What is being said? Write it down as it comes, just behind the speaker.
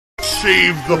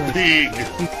Save the pig!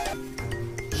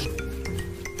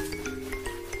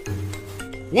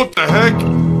 What the heck?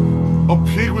 A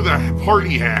pig with a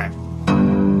party hat.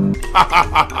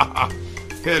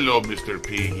 Hello, Mr.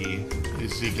 Piggy.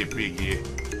 Ziggy Piggy.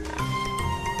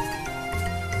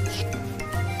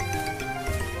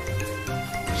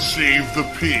 Save the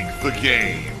pig, the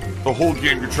game. The whole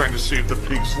game you're trying to save the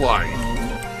pig's life.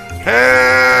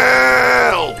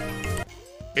 Help!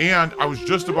 And I was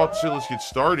just about to say let's get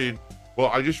started. Well,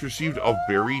 I just received a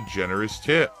very generous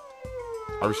tip.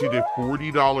 I received a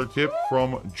 $40 tip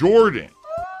from Jordan.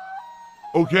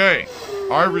 Okay,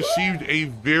 I received a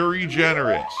very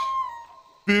generous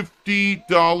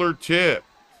 $50 tip.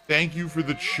 Thank you for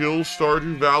the chill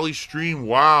Stardew Valley stream.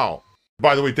 Wow.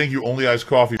 By the way, thank you, Only Iced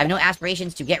Coffee. I have no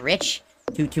aspirations to get rich,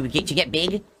 to get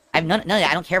big. I have none of that.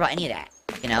 I don't care about any of that.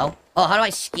 You know? Oh, how do I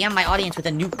scam my audience with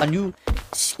a new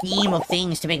scheme of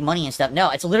things to make money and stuff? No,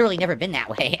 it's literally never been that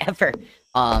way ever.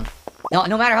 No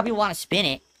matter how people want to spin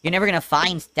it, you're never gonna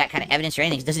find that kind of evidence or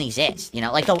anything. It doesn't exist. You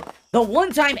know, like the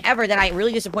one time ever that I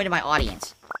really disappointed my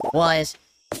audience was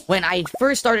when I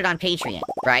first started on Patreon,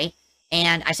 right?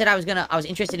 And I said I was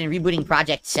interested in rebooting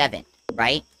Project 7,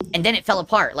 right? And then it fell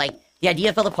apart. Like, the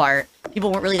idea fell apart.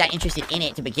 People weren't really that interested in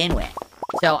it to begin with.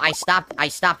 So I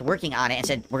stopped working on it and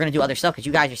said, we're gonna do other stuff, because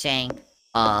you guys are saying,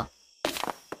 that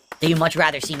you'd much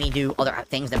rather see me do other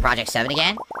things than Project 7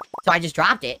 again. So I just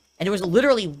dropped it, and there was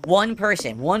literally one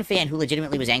person, one fan who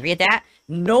legitimately was angry at that.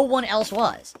 No one else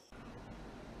was.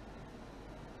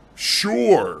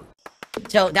 Sure.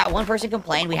 So that one person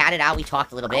complained, we had it out, we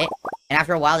talked a little bit, and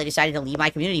after a while they decided to leave my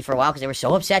community for a while because they were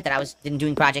so upset that I didn't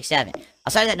doing Project 7.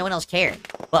 Outside of that, no one else cared.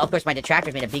 Well, of course, my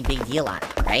detractors made a big deal out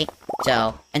of it, right?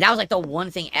 So, and that was like the one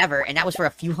thing ever, and that was for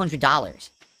a few $100s.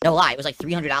 No lie, it was like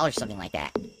 $300 or something like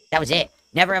that. That was it.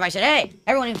 Never have I said, hey,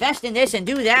 everyone invest in this and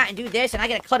do that and do this, and I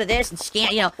get a cut of this and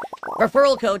scan, you know,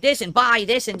 referral code this and buy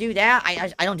this and do that.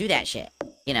 I don't do that shit,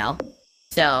 you know?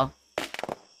 So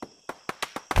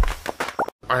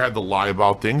I had to lie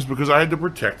about things because I had to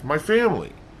protect my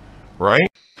family,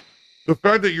 right? The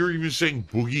fact that you're even saying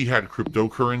Boogie had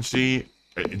cryptocurrency,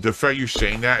 the fact you're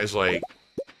saying that is like,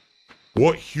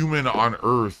 what human on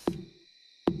Earth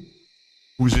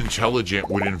who's intelligent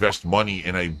would invest money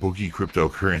in a Boogie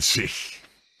cryptocurrency?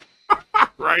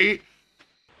 Right?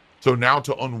 So now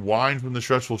to unwind from the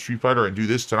stressful Street Fighter and do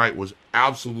this tonight was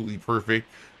absolutely perfect.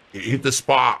 It hit the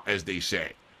spot, as they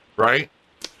say, right?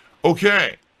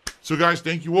 Okay. So guys,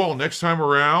 thank you all. Next time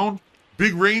around,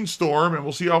 big rainstorm, and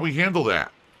we'll see how we handle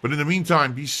that. But in the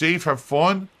meantime, be safe, have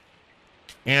fun,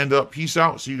 and peace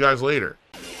out. See you guys later.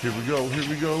 Here we go, here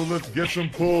we go. Let's get some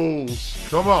pulls.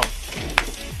 Come on.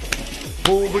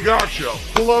 Pull the gotcha.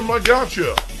 Pull on my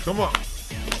gotcha. Come on.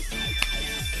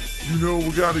 You know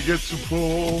we gotta get some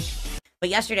pulls. But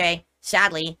yesterday,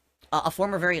 sadly, a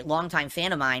former very longtime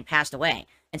fan of mine passed away.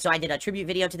 And so I did a tribute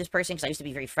video to this person because I used to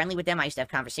be very friendly with them. I used to have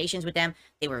conversations with them.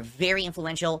 They were very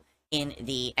influential in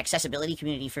the accessibility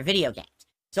community for video games.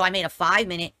 So I made a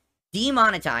 5-minute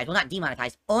demonetized, well, not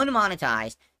demonetized,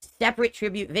 unmonetized, separate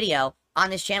tribute video on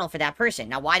this channel for that person.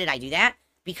 Now, why did I do that?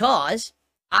 Because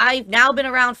I've now been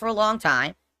around for a long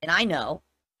time, and I know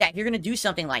that if you're going to do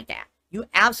something like that, you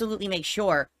absolutely make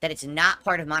sure that it's not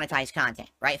part of monetized content,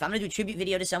 right? If I'm going to do a tribute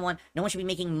video to someone, no one should be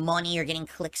making money or getting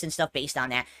clicks and stuff based on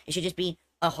that. It should just be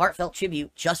a heartfelt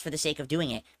tribute just for the sake of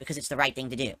doing it, because it's the right thing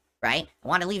to do, right? I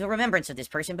want to leave a remembrance of this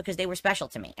person because they were special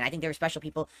to me. And I think they were special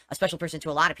people, a special person to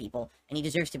a lot of people, and he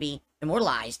deserves to be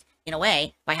immortalized in a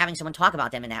way by having someone talk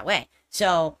about them in that way.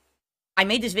 So I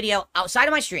made this video outside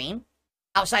of my stream,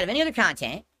 outside of any other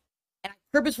content, and I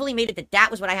purposefully made it that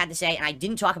was what I had to say, and I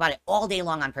didn't talk about it all day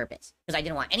long on purpose, because I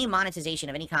didn't want any monetization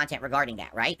of any content regarding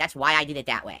that, right? That's why I did it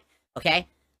that way, okay?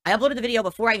 I uploaded the video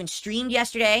before I even streamed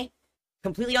yesterday,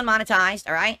 completely unmonetized,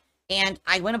 all right? And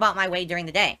I went about my way during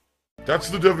the day. That's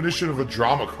the definition of a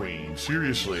drama queen,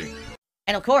 seriously.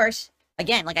 And of course,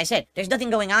 again, like I said, there's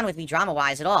nothing going on with me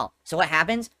drama-wise at all. So what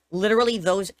happens? Literally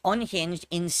those unhinged,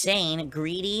 insane,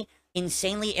 greedy,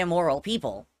 insanely immoral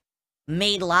people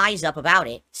made lies up about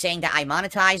it, saying that I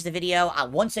monetized the video.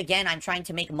 Once again, I'm trying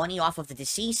to make money off of the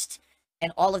deceased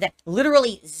and all of that.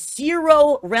 Literally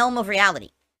zero realm of reality.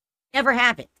 Never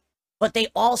happened. But they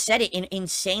all said it in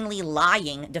insanely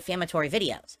lying, defamatory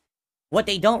videos. What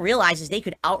they don't realize is they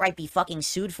could outright be fucking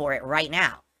sued for it right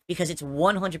now, because it's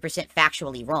 100%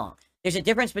 factually wrong. There's a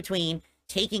difference between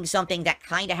taking something that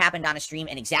kind of happened on a stream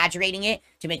and exaggerating it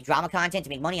to make drama content, to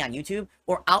make money on YouTube,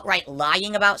 or outright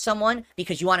lying about someone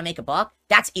because you want to make a buck.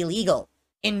 That's illegal.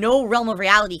 In no realm of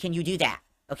reality can you do that,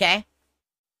 okay?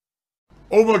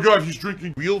 Oh my god, he's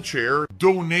drinking wheelchair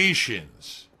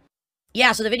donations.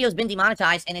 Yeah, so the video's been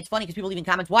demonetized, and it's funny because people leave in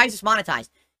comments, why is this monetized?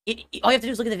 All you have to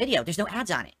do is look at the video. There's no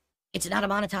ads on it. It's not a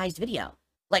monetized video.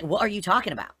 Like, what are you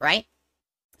talking about, right?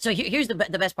 So here's the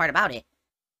best part about it.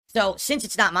 So since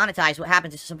it's not monetized, what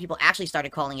happens is some people actually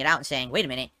started calling it out and saying, wait a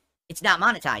minute, it's not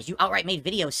monetized. You outright made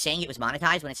videos saying it was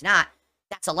monetized when it's not.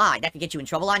 That's a lie. That could get you in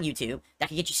trouble on YouTube. That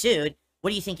could get you sued.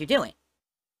 What do you think you're doing?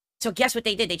 So guess what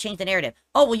they did? They changed the narrative.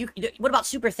 Oh, well, what about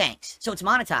super thanks? So it's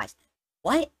monetized.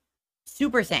 What?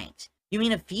 Super thanks. You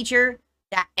mean a feature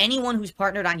that anyone who's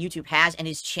partnered on YouTube has and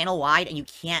is channel-wide and you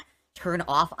can't turn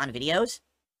off on videos?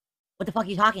 What the fuck are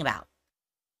you talking about?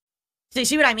 So you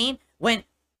see what I mean? When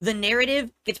the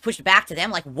narrative gets pushed back to them,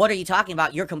 like, what are you talking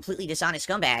about? You're completely dishonest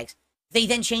scumbags. They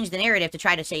then change the narrative to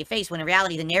try to save face when in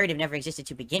reality the narrative never existed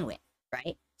to begin with,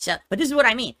 right? So, but this is what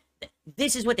I mean.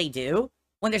 This is what they do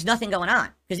when there's nothing going on.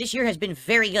 Because this year has been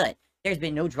very good. There's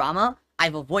been no drama.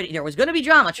 I've avoided, there was going to be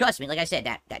drama, trust me. Like I said,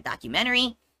 that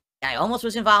documentary that I almost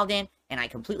was involved in, and I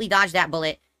completely dodged that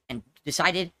bullet and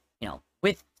decided, you know,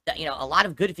 with, you know, a lot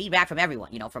of good feedback from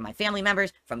everyone, you know, from my family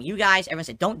members, from you guys, everyone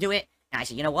said, don't do it. And I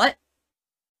said, you know what?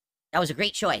 That was a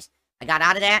great choice. I got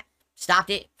out of that, stopped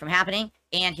it from happening,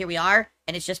 and here we are,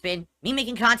 and it's just been me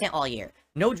making content all year.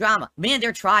 No drama. Man,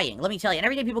 they're trying. Let me tell you. And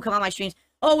every day people come on my streams,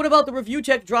 oh, what about the review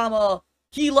tech drama?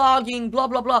 Key logging, blah,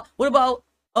 blah, blah. What about,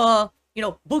 you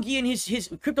know, Boogie and his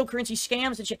cryptocurrency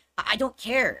scams and shit? I don't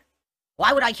care.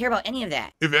 Why would I care about any of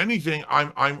that? If anything,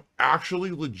 I'm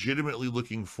actually legitimately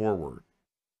looking forward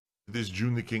to this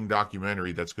June the King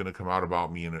documentary that's going to come out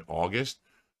about me in August.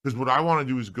 Because what I want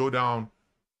to do is go down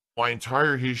my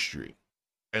entire history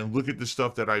and look at the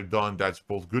stuff that I've done that's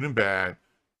both good and bad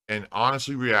and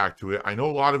honestly react to it. I know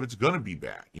a lot of it's going to be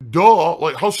bad. Duh,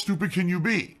 like how stupid can you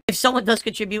be? If someone does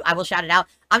contribute, I will shout it out.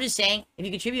 I'm just saying, if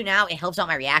you contribute now, it helps out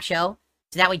my react show.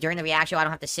 So that way during the react show, I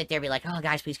don't have to sit there and be like, oh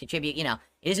guys, please contribute. You know,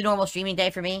 it is a normal streaming day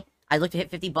for me. I look to hit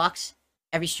 50 bucks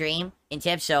every stream in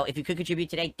tips. So if you could contribute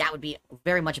today, that would be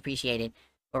very much appreciated.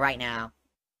 But right now,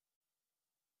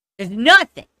 there's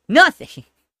nothing.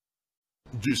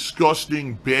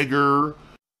 Disgusting beggar.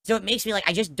 So it makes me like,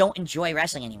 I just don't enjoy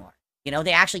wrestling anymore. You know,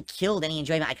 they actually killed any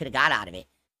enjoyment I could have got out of it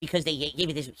because they gave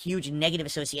me this huge negative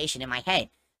association in my head.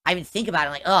 I even think about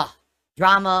it like, ugh,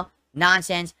 drama,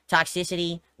 nonsense,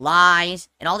 toxicity, lies,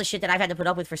 and all the shit that I've had to put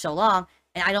up with for so long,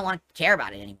 and I don't want to care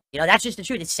about it anymore. You know, that's just the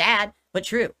truth. It's sad, but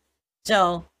true.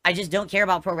 So I just don't care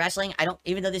about pro wrestling. I don't,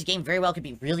 even though this game very well could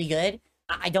be really good,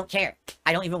 I don't care.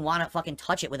 I don't even want to fucking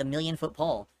touch it with a 1,000,000-foot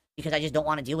pole because I just don't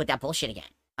want to deal with that bullshit again.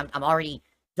 I'm already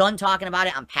done talking about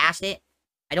it. I'm past it.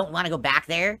 I don't want to go back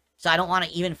there, so I don't want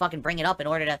to even fucking bring it up in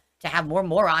order to have more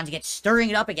morons get stirring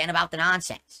it up again about the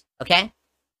nonsense. Okay?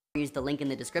 Use the link in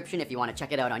the description if you want to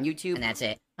check it out on YouTube. And that's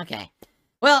it. Okay.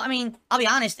 Well, I mean, I'll be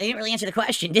honest, they didn't really answer the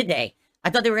question, did they? I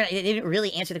thought they didn't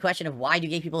really answer the question of why do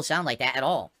gay people sound like that at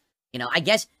all. You know, I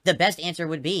guess the best answer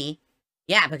would be,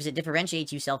 yeah, because it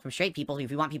differentiates yourself from straight people if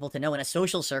you want people to know in a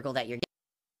social circle that you're gay.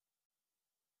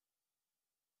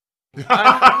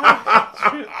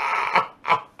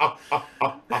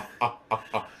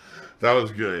 That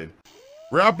was good.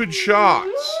 Rapid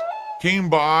Shots came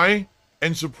by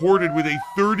and supported with a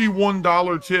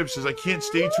 $31 tip. Says, I can't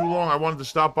stay too long. I wanted to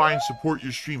stop by and support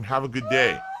your stream. Have a good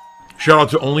day. Shout out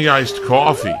to Only Iced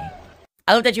Coffee.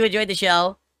 I hope that you enjoyed the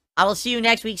show. I will see you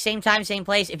next week, same time, same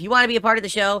place. If you want to be a part of the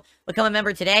show, become a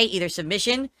member today. Either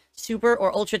submission, super,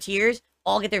 or ultra tiers.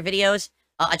 All get their videos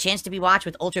a chance to be watched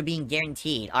with ultra being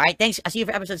guaranteed. All right, thanks. I'll see you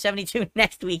for episode 72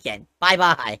 next weekend.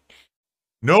 Bye-bye.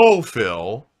 No,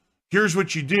 Phil. Here's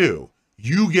what you do.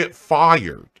 You get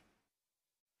fired.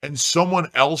 And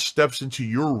someone else steps into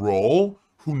your role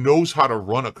who knows how to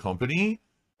run a company.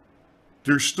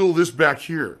 There's still this back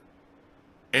here.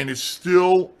 And it's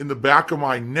still in the back of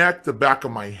my neck, the back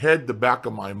of my head, the back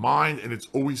of my mind. And it's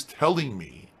always telling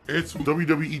me it's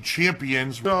WWE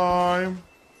Champions time.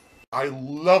 I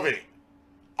love it.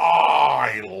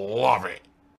 I love it.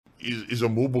 Is a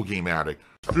mobile game addict.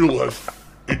 Phil has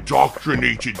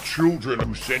indoctrinated children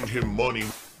who send him money,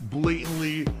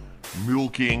 blatantly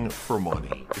milking for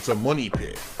money. It's a money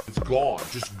pit. It's gone,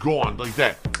 just gone like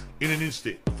that. In an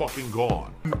instant, fucking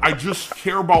gone. I just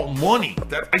care about money.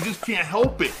 That I just can't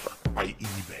help it. I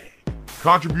eBay.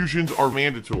 Contributions are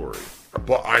mandatory,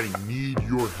 but I need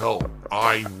your help.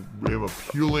 I am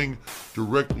appealing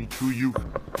directly to you.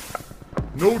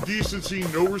 No decency,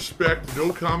 no respect,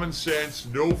 no common sense,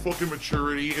 no fucking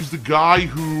maturity. Is the guy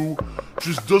who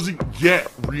just doesn't get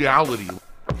reality.